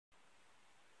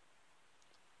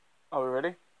Are we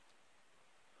ready?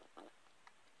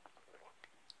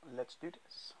 Let's do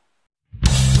this.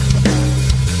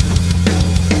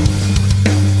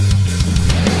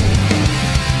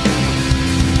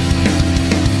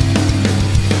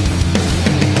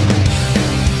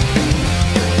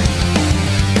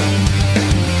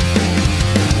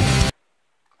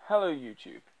 Hello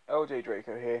YouTube, LJ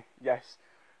Draco here. Yes,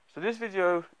 so this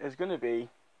video is going to be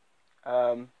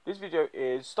this video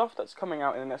is stuff that's coming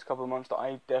out in the next couple of months that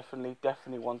I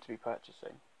definitely want to be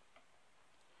purchasing.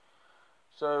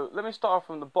 So let me start off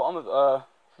from the bottom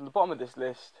of this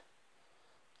list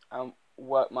and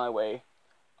work my way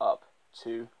up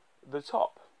to the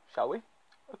top, shall we?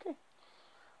 Okay,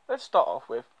 let's start off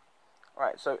with,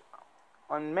 alright, so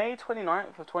on May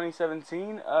 29th of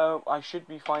 2017, I should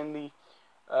be finally,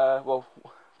 well,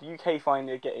 the UK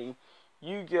finally getting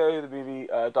Yu-Gi-Oh! The movie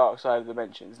Dark Side of the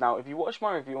Dimensions. Now, if you watch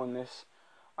my review on this,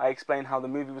 I explained how the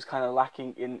movie was kind of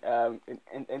lacking in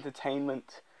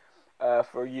entertainment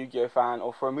for a Yu-Gi-Oh! Fan,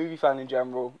 or for a movie fan in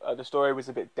general. The story was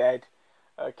a bit dead.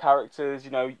 Characters, you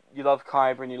know, you love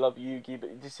Kaiba and you love Yugi, but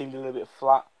it just seemed a little bit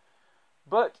flat.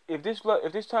 But if this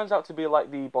turns out to be like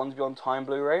the Bonds Beyond Time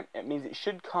Blu-ray, it means it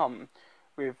should come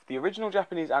with the original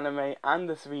Japanese anime and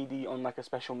the 3D on like a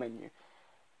special menu.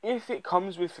 If it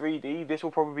comes with 3D, this will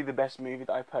probably be the best movie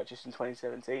that I purchased in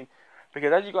 2017.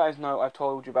 Because as you guys know, I've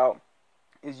told you about,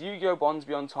 is Yu-Gi-Oh! Bonds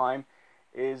Beyond Time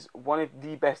is one of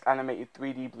the best animated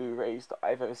 3D Blu-rays that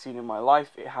I've ever seen in my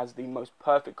life. It has the most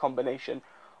perfect combination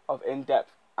of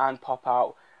in-depth and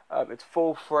pop-out. It's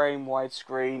full frame,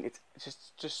 widescreen. It's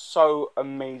just so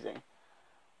amazing.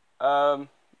 So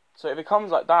if it comes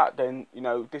like that, then, you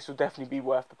know, this will definitely be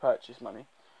worth the purchase money.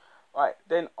 Right,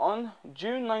 then on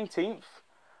June 19th,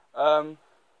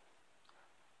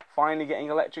 finally getting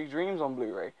Electric Dreams on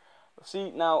Blu-ray. See,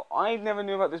 now, I never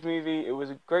knew about this movie. It was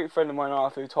a great friend of mine,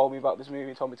 Arthur, who told me about this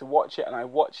movie, told me to watch it, and I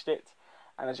watched it.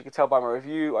 And as you can tell by my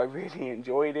review, I really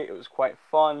enjoyed it. It was quite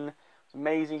fun. It was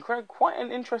amazing. Quite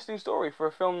an interesting story for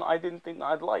a film that I didn't think that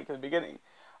I'd like at the beginning.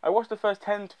 I watched the first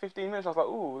 10 to 15 minutes, I was like,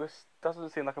 ooh, this doesn't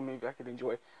seem like a movie I could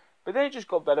enjoy. But then it just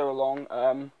got better along.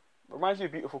 Reminds me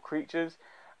of Beautiful Creatures.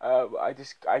 I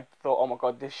thought, oh my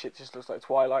god, this shit just looks like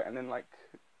Twilight, and then like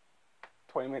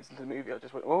 20 minutes into the movie, I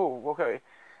just went, oh, okay.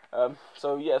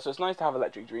 So yeah, so it's nice to have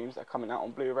Electric Dreams that are coming out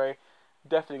on Blu-ray.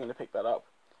 Definitely going to pick that up.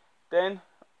 Then,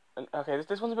 okay,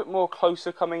 this one's a bit more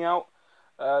closer coming out.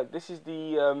 This is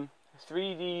the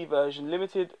 3D version,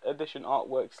 limited edition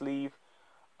artwork sleeve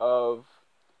of,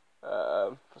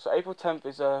 so April 10th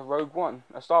is Rogue One,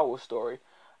 a Star Wars story.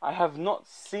 I have not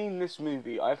seen this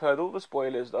movie. I've heard all the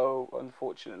spoilers, though,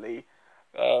 unfortunately.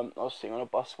 I was sitting on a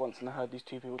bus once and I heard these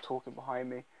two people talking behind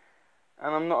me.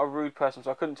 And I'm not a rude person, so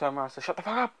I couldn't turn around and say, shut the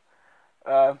fuck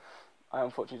up! I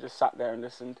unfortunately just sat there and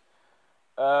listened.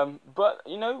 But,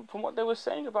 you know, from what they were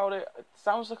saying about it, it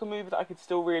sounds like a movie that I could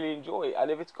still really enjoy. And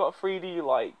if it's got 3D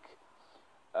like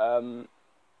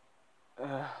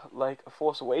A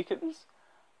Force Awakens,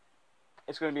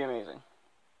 it's going to be amazing.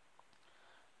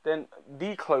 Then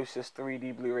the closest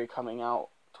 3D Blu-ray coming out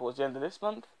towards the end of this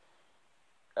month,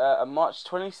 March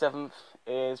 27th,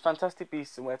 is Fantastic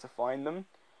Beasts and Where to Find Them.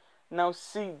 Now,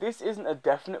 see, this isn't a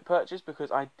definite purchase because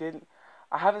I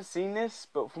haven't seen this,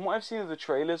 but from what I've seen of the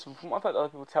trailers, and from what I've heard other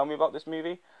people tell me about this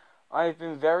movie, I've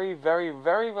been very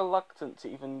reluctant to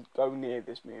even go near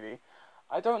this movie.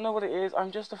 I don't know what it is.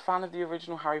 I'm just a fan of the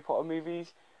original Harry Potter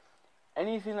movies.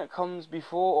 Anything that comes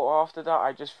before or after that,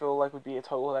 I just feel like would be a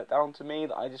total letdown to me,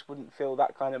 that I just wouldn't feel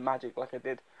that kind of magic like I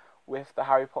did with the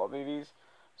Harry Potter movies.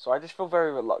 So I just feel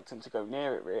very reluctant to go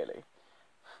near it, really.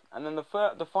 And then the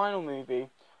final movie,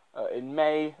 in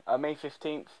May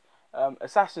 15th,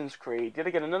 Assassin's Creed. Yet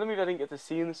again, another movie I didn't get to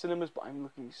see in the cinemas, but I'm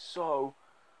looking so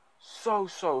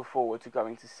forward to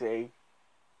going to see.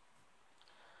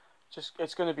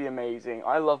 It's going to be amazing.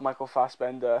 I love Michael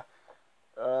Fassbender.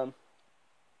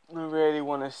 I really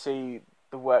want to see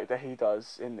the work that he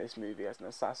does in this movie as an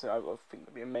assassin. I think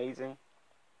that'd be amazing.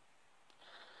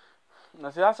 Now,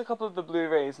 so that's a couple of the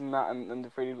Blu-rays and that, and the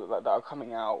 3D that are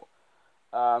coming out.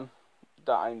 That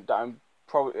I'm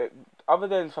probably, other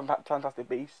than Fantastic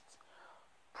Beasts,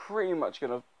 pretty much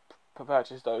gonna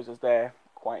purchase those as they're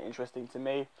quite interesting to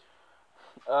me.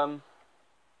 Yeah,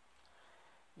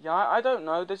 I don't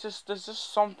know. There's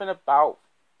just something about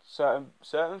certain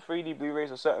 3D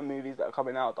Blu-rays or certain movies that are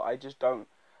coming out that I just don't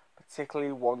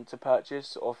particularly want to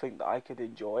purchase or think that I could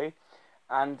enjoy.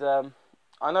 And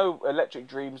I know Electric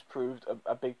Dreams proved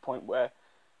a big point where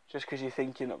just because you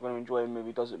think you're not going to enjoy a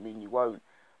movie doesn't mean you won't.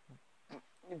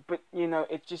 But you know,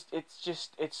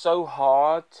 it's so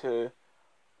hard to.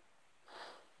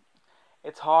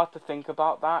 It's hard to think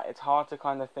about that. It's hard to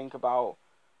kind of think about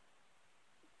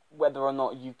whether or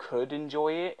not you could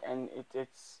enjoy it, and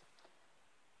it's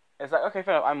like, okay,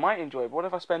 fair enough, I might enjoy it, but what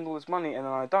if I spend all this money and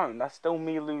then I don't? That's still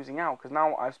me losing out, because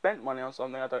now I've spent money on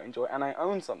something I don't enjoy, and I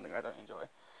own something I don't enjoy.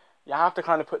 You have to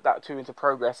kind of put that two into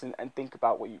progress and think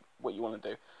about what you want to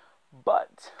do.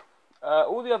 But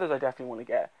all the others I definitely want to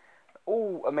get.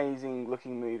 All amazing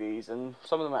looking movies, and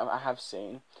some of them I have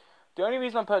seen. The only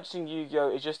reason I'm purchasing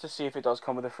Yu-Gi-Oh! Is just to see if it does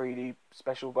come with a 3D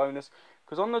special bonus.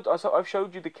 Because I've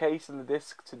showed you the case and the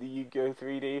disc to the Yu-Gi-Oh!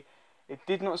 3D. It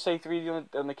did not say 3D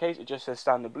on the case, it just says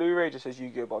standard Blu-ray, it just says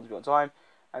Yu-Gi-Oh! Bonds Beyond Time.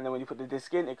 And then when you put the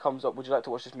disc in, it comes up, would you like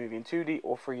to watch this movie in 2D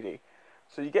or 3D?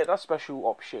 So you get that special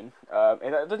option.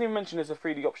 It doesn't even mention there's a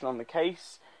 3D option on the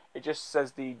case. It just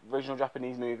says the original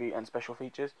Japanese movie and special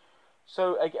features.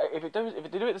 So if they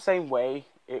do it the same way,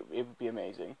 it would be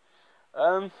amazing.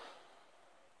 So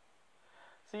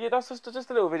yeah, that's just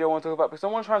a little video I want to talk about, because I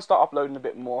want to try and start uploading a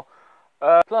bit more.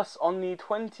 Plus, on the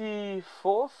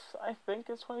 24th, I think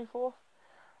it's 24th,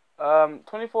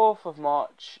 24th of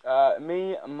March,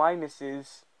 me, my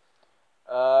missus,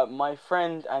 my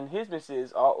friend and his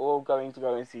missus are all going to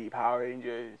go and see Power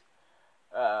Rangers.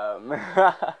 Yeah,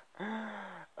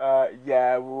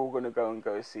 we're all gonna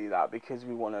go see that because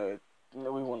we wanna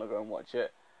go and watch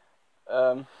it.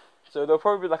 So there'll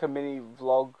probably be like a mini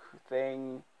vlog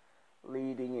thing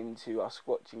leading into us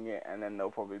watching it, and then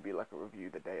there'll probably be like a review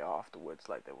the day afterwards,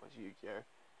 like there was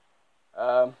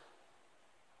Yu-Gi-Oh.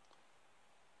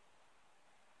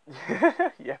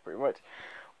 Yeah, pretty much.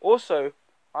 Also,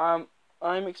 I'm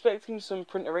expecting some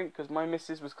printer ink, because my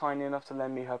missus was kind enough to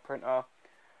lend me her printer,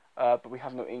 but we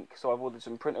have no ink, so I've ordered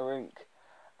some printer ink.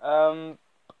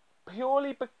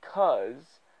 Purely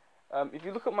because if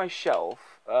you look at my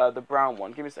shelf, the brown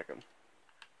one, give me a second.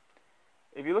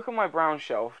 If you look at my brown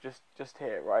shelf, just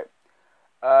here, right?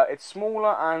 It's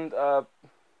smaller and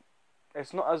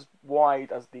it's not as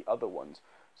wide as the other ones,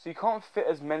 so you can't fit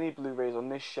as many Blu-rays on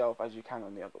this shelf as you can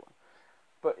on the other one.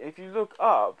 But if you look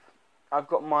up, I've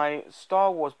got my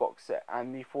Star Wars box set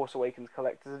and the Force Awakens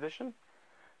Collector's Edition.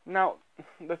 Now,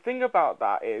 the thing about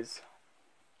that is,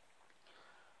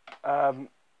 I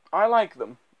like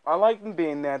them. I like them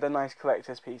being there, they're nice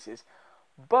collector's pieces.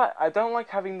 But I don't like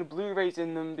having the Blu-rays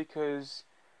in them because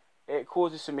it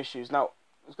causes some issues. Now,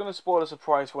 it's going to spoil a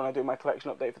surprise when I do my collection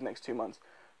update for the next 2 months.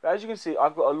 But as you can see,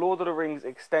 I've got a Lord of the Rings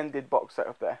extended box set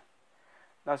up there.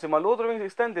 Now, see, my Lord of the Rings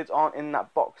extendeds aren't in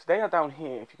that box. They are down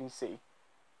here, if you can see.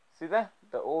 See there?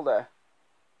 They're all there.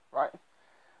 Right?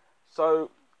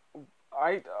 So,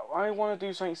 I want to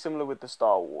do something similar with the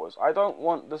Star Wars. I don't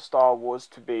want the Star Wars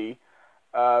to be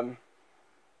on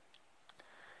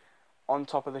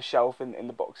top of the shelf in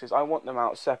the boxes. I want them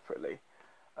out separately.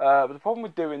 But the problem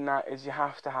with doing that is you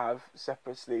have to have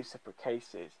separate sleeves, separate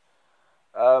cases.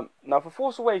 Now for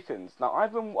Force Awakens, I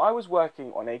was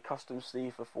working on a custom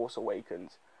sleeve for Force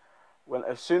Awakens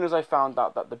as soon as I found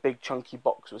out that the big chunky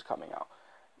box was coming out.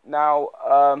 Now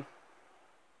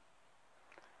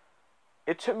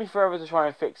it took me forever to try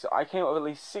and fix it. I came up with at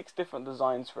least 6 different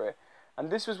designs for it, and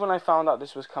this was when I found out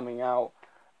this was coming out.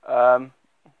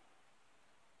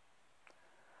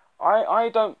 I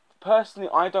don't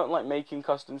like making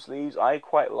custom sleeves. I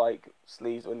quite like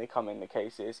sleeves when they come in the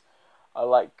cases. I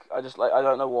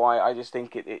don't know why. I just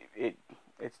think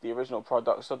it's the original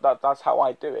product, so that's how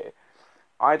I do it.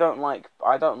 I don't like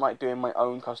doing my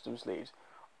own custom sleeves.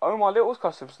 Oh, my little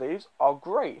custom sleeves are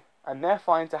great and they're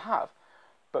fine to have,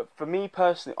 but for me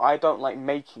personally, I don't like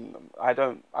making them. I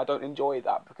don't enjoy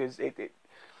that because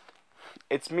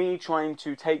it's me trying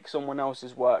to take someone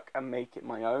else's work and make it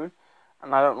my own,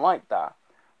 and I don't like that.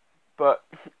 But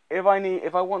if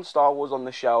I want Star Wars on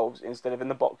the shelves instead of in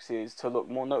the boxes to look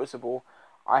more noticeable,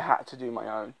 I had to do my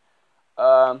own.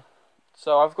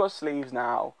 So I've got sleeves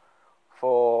now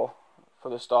for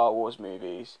the Star Wars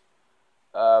movies.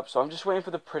 So I'm just waiting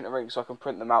for the printer ink so I can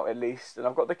print them out at least. And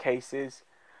I've got the cases.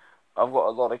 I've got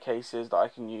a lot of cases that I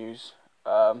can use.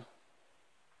 But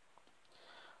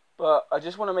I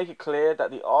just want to make it clear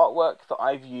that the artwork that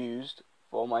I've used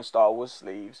for my Star Wars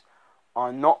sleeves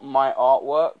are not my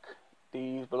artwork.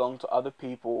 These belong to other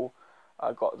people.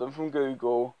 I got them from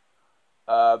Google.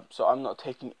 So I'm not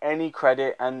taking any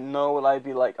credit, and nor will I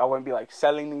won't be like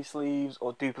selling these sleeves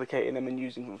or duplicating them and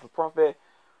using them for profit.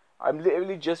 I'm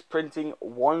literally just printing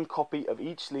 1 copy of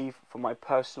each sleeve for my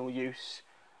personal use.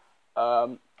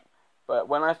 But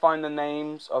when I find the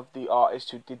names of the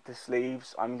artists who did the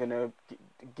sleeves, I'm going to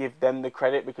give them the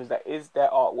credit because that is their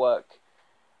artwork.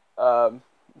 No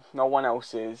one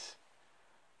else's.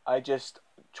 I just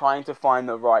trying to find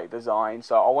the right design.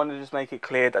 So I want to just make it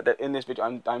clear that in this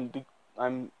video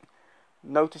I'm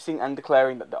noticing and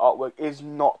declaring that the artwork is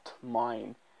not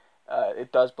mine.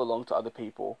 it does belong to other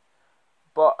people.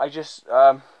 But I just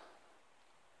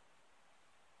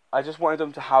wanted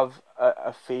them to have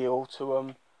a feel to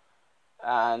them,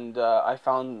 and I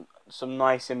found some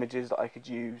nice images that I could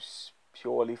use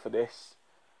purely for this.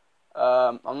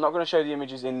 I'm not going to show the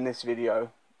images in this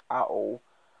video at all.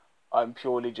 I'm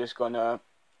purely just going to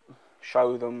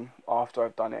show them after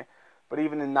I've done it. But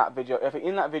even in that video, I think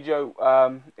in that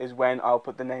video is when I'll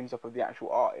put the names up of the actual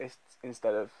artists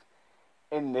instead of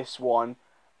in this one,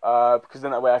 because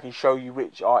then that way I can show you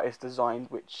which artist designed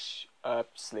which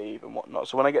sleeve and whatnot.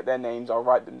 So when I get their names, I'll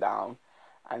write them down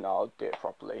and I'll do it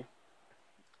properly.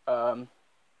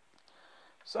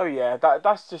 So yeah,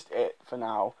 that's just it for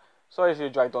now. Sorry if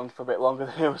it dragged on for a bit longer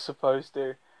than it was supposed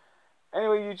to.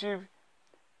 Anyway, YouTube,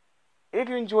 if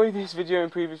you enjoyed this video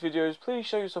and previous videos, please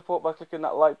show your support by clicking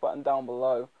that like button down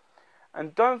below.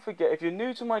 And don't forget, if you're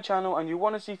new to my channel and you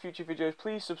want to see future videos,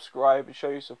 please subscribe and show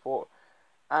your support.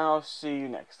 And I'll see you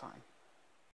next time.